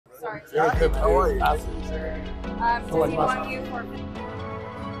sorry. Very good. How are you? Does he want you for?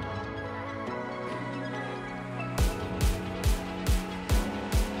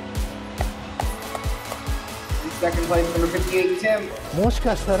 Second place, number 58, Tim. もし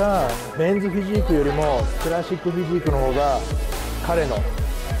かしたらメンズフィジークよりもクラシックフィジークの方が彼の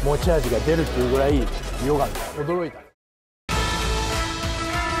持ち味が出るっていうぐらい良かった。驚いた。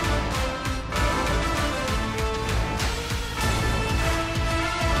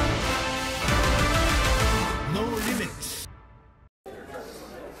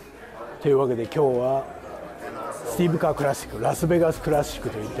というわけで今日はスティーブカークラシック、ラスベガスクラシック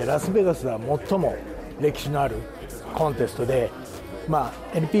といって、ラスベガスは最も歴史のあるコンテストで、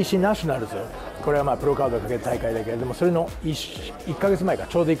NPC ナショナルズ、これはプロカードをかける大会だけれども、それの 1ヶ月前か、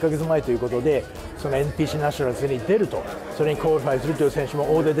ちょうど1ヶ月前ということで、その NPC ナショナルズに出ると、それにクオリファイするという選手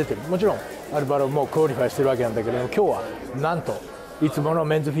も大勢出てる。もちろんアルバロもクオリファイしてるわけなんだけれども、今日はなんといつもの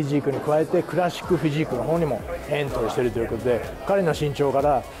メンズフィジークに加えてクラシックフィジークの方にもエントリーしているということで、彼の身長か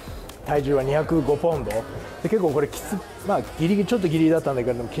ら体重は205ポンドで、結構これちょっとギリギリだったんだけ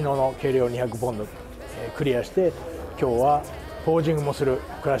れども、昨日の計量200ポンド、クリアして、今日はポージングもする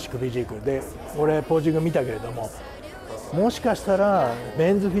クラシックフィジークで、俺ポージング見たけれども、もしかしたら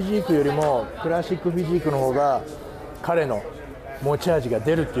メンズフィジークよりもクラシックフィジークの方が彼の持ち味が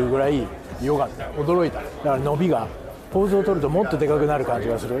出るっていうぐらい良かった。驚いた。だから伸びがポーズを取るともっとでかくなる感じ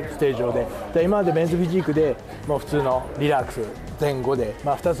がする、ステージ上で。今までメンズフィジークでもう普通のリラックス前後で、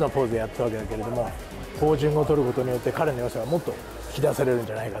2つのポーズでやってたわけだけれども、ポージングを取ることによって彼の良さがもっと引き出されるん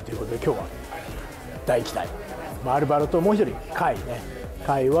じゃないかということで、今日は大期待。アルバロともう一人カイね、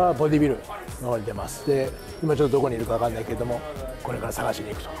カイはボディビルの方に出ます。で今ちょっとどこにいるか分かんないけれども、これから探しに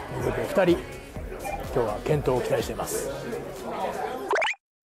行くということで、2人今日は健闘を期待しています。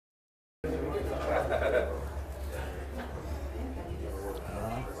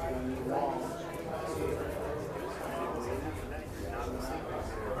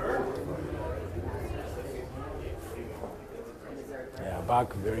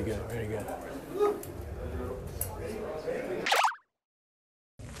Back, very good, very good.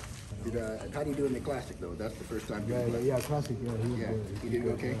 How do you do in the classic though? That's the first time. Yeah, classic. Yeah, he did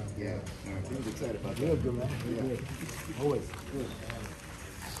okay. Yeah, he was excited about that. Real good, man. Yeah. Always good.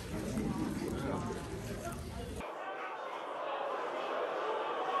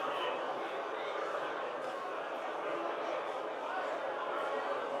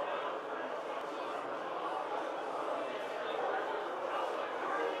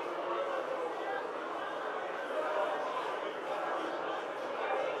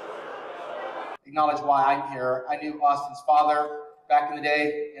 Acknowledge why I'm here. I knew Austin's father back in the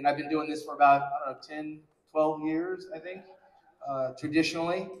day, and I've been doing this for about, 10, 12 years, I think,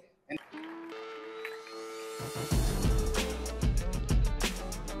 traditionally. And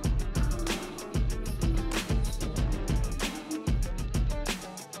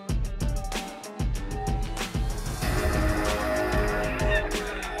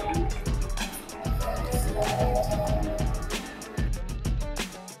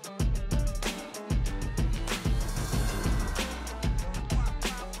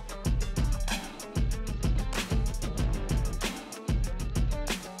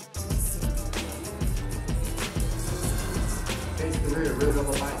real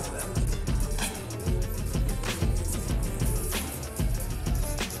double mindset.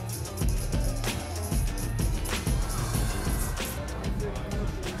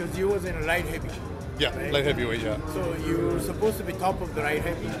 Because you was in light heavy. Yeah, right? light heavyweight, yeah. So you're supposed to be top of the light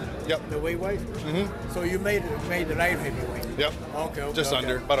heavy. Yep. The weight wise. Mm-hmm. So you made the light heavyweight. Yep. Okay. Just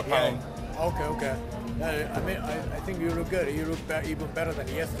under, about a pound. Yeah. Okay. I think you look good. You look even better than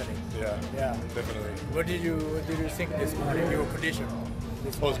yesterday. Yeah, definitely. What did you think this morning? Your condition? Oh,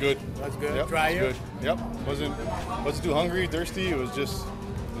 it was good. Was good. Yep, Drier. was good. Yep. Wasn't too hungry, thirsty. It just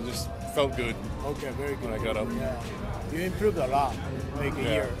felt good. Okay, very good. When I got up. Yeah. You improved a lot, like a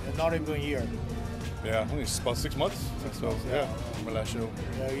year, not even a year. Yeah, only about 6 months. 6 months. Yeah, my last show.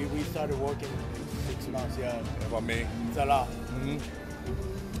 Yeah, we started working 6 months. Yeah. About May. It's a lot.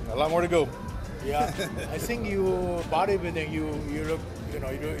 Mm-hmm. A lot more to go. Yeah, I think you bodybuilding, you look,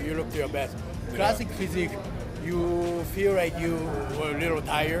 you look to your best. Classic physique, you feel like you were a little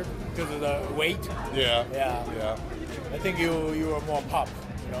tired because of the weight. Yeah. I think you are more pop,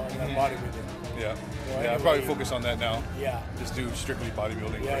 than bodybuilding. Yeah. So I'll anyway, probably focus on that now. Yeah. Just do strictly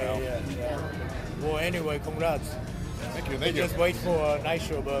bodybuilding for now. Yeah. Well, anyway, congrats. Thank you. Just wait for a night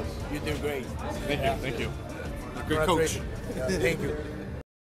show, but you did great. Thank you. Good coach. Yeah, thank you.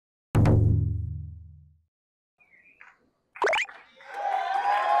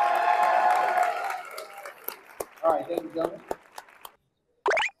 all right, thank you, gentlemen.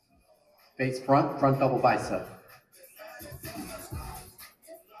 Face front, front double bicep.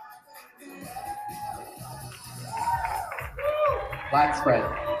 Flat spread.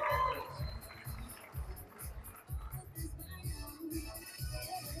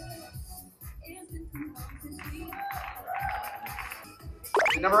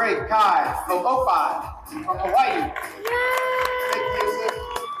 Number 8, Kai, 005 from Hawaii. Thank you, sis.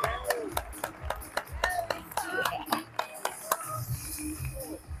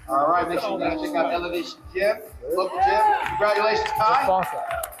 All right, make sure you guys check out Elevation Gym, local gym. Congratulations, Kai.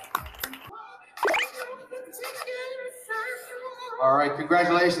 All right,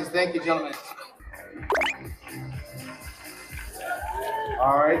 congratulations. Thank you, gentlemen.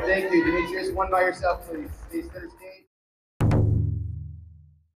 All right, thank you. Demetrius, one by yourself, please. Stay center stage.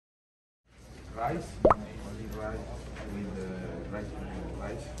 Rice, only rice with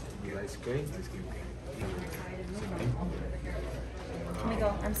rice with ice cream. Let me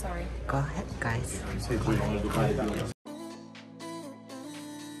go. I'm sorry. Go ahead, guys.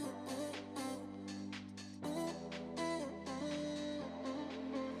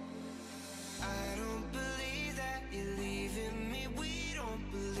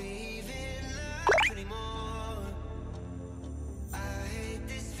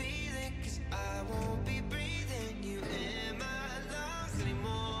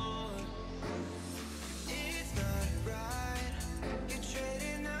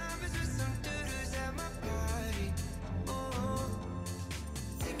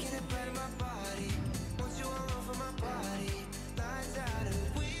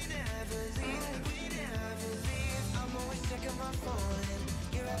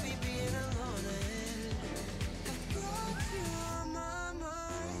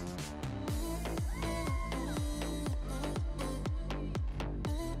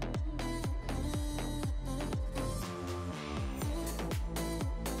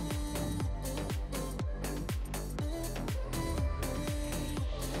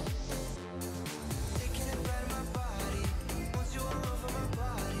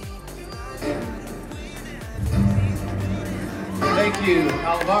 Thank you,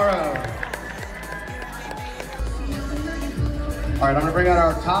 Alvaro. All right, I'm gonna bring out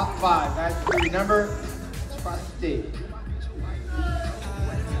our top 5. Guys, the number, across the stage.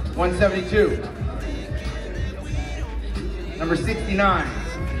 172. Number 69.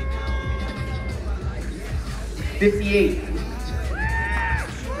 58.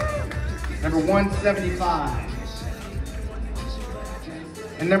 Number 175.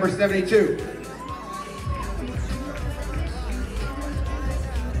 And number 72.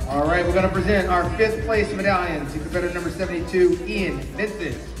 All right, we're going to present our 5th place medallion to competitor number 72, Ian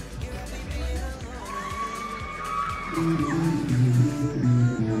Vincent.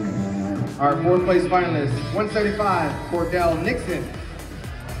 Our 4th place finalist, 175, Cordell Nixon.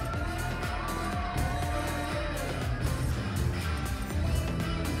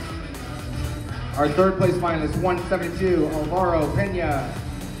 Our 3rd place finalist, 172, Alvaro Pena.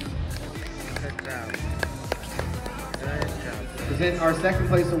 Present our 2nd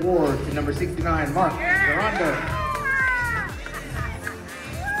place award to number 69, Mark Durando.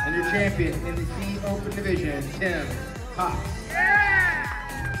 And your champion in the C Open Division, Tim Cox.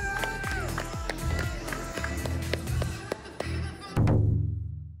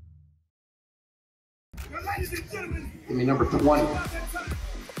 Give me number 20.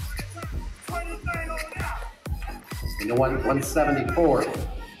 Give me 174.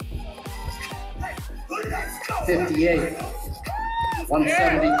 58.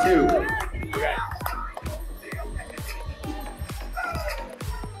 172.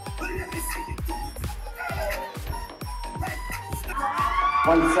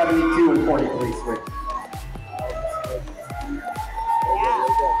 172 and 43 switch.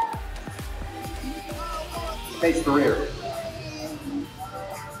 Face the rear.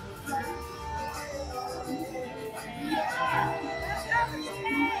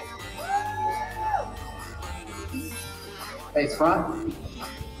 Face front.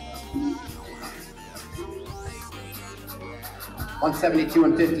 172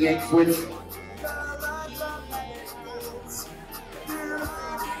 and 58 switch.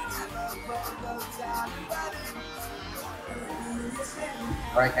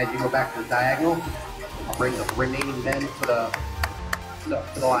 All right, as you go back to the diagonal, I'll bring the remaining men to the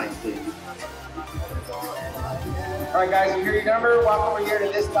line, please. All right, guys, you hear your number? Walk over here to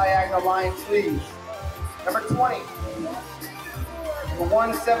this diagonal line, please. Number 20. Number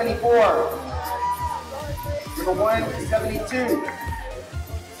 174. Number 172.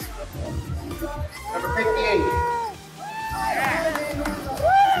 Number 58.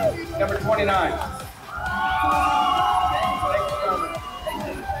 Number 29.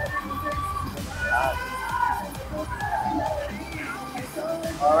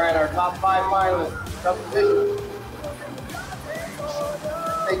 top 5 finalists. Tough position.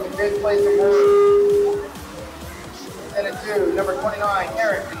 Taking 5th place award. Presented to number 29,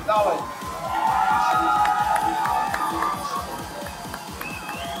 Eric Gonzalez.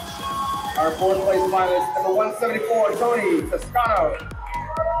 Our 4th place finalist, number 174, Tony Toscano.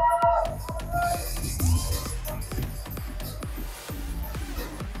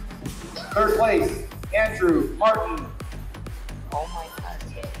 Third place, Andrew Martin. Oh my God.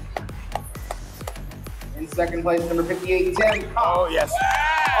 In second place, number 58, Tim Cox. Oh yes.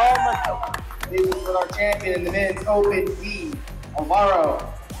 Oh my God. Leaves us with our champion in the men's open D,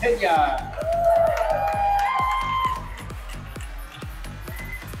 Alvaro Pena.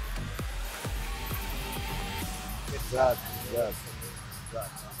 Yes.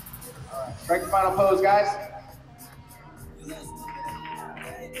 Strike the final pose, guys.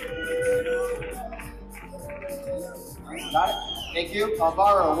 Got it? Thank you.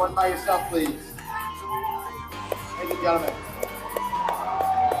 Alvaro, one by yourself, please. Thank you, gentlemen.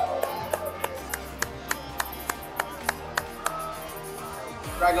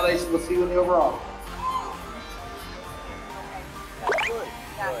 Congratulations. We'll see you in the overall.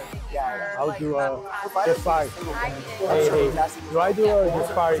 I'll do just fire. Hey, do I do a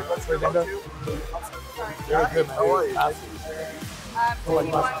just fire presenter? Very good, man. Do you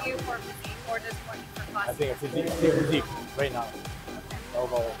want you for physique or just want you for I classic? think a physique right now.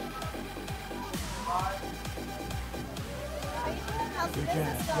 Overall. How's the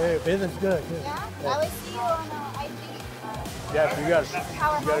business going? Hey, business good. Good. Yeah? I always see you on IG. Yes, you got it.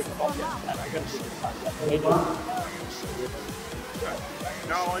 Powerhouse is going on. Thank you.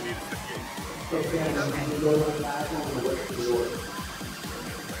 Now all I need is 58.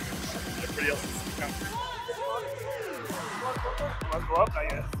 Everybody else is counting. Let's go up, I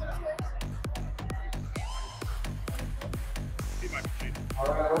guess. He might be cheating. All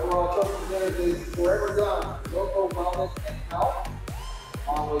right, overall total percentage is Forever Young, Local Wellness and Health,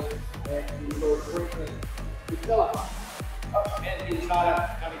 along with Treatment, Priscilla, and Hinata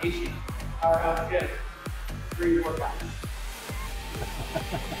Yamagishi, Powerhouse Gym, 3 workouts.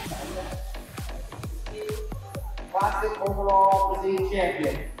 Classic overall physique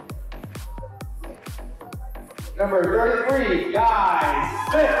champion. Number 33, Guy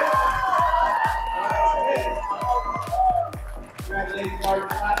Smith. Congratulations, our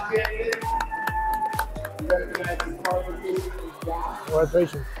class champion. You recognize the qualifications of Guy.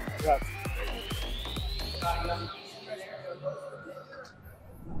 Congratulations. Congrats.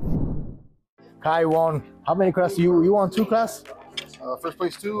 Kai won. How many classes? You won 2 classes? First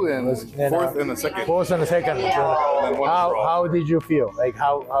place 2 and Then, 4th and the second. 4th and the second. And then one overall. How did you feel? Like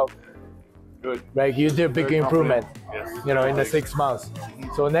how Good. like you did a big Very improvement, confident. Yes. you know, in the 6 months.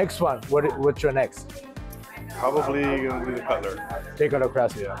 So next one, what's your next? Probably gonna be the cutler. Take out a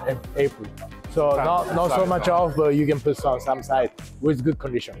class in April. So Time. not so Time. much off, but you can put some side with good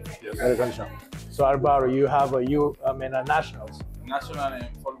condition. Yes. Good condition. So Alvaro, you have a nationals. National and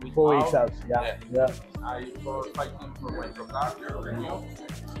 4 weeks 4 weeks out. Yeah. Yeah. I for fighting for my program, renew.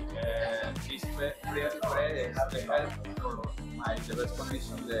 This pre is the help for my the best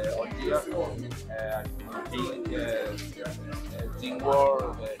condition the all year.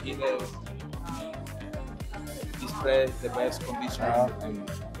 Teamwork, healers. This pre is the best condition in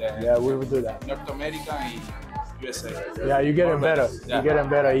Yeah, we will do that. North America and USA. Yeah, you're getting better. Yeah. You're getting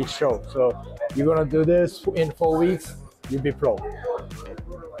better each show. So you're gonna do this in 4 weeks. You'll be pro.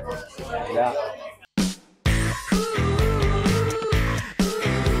 Yeah.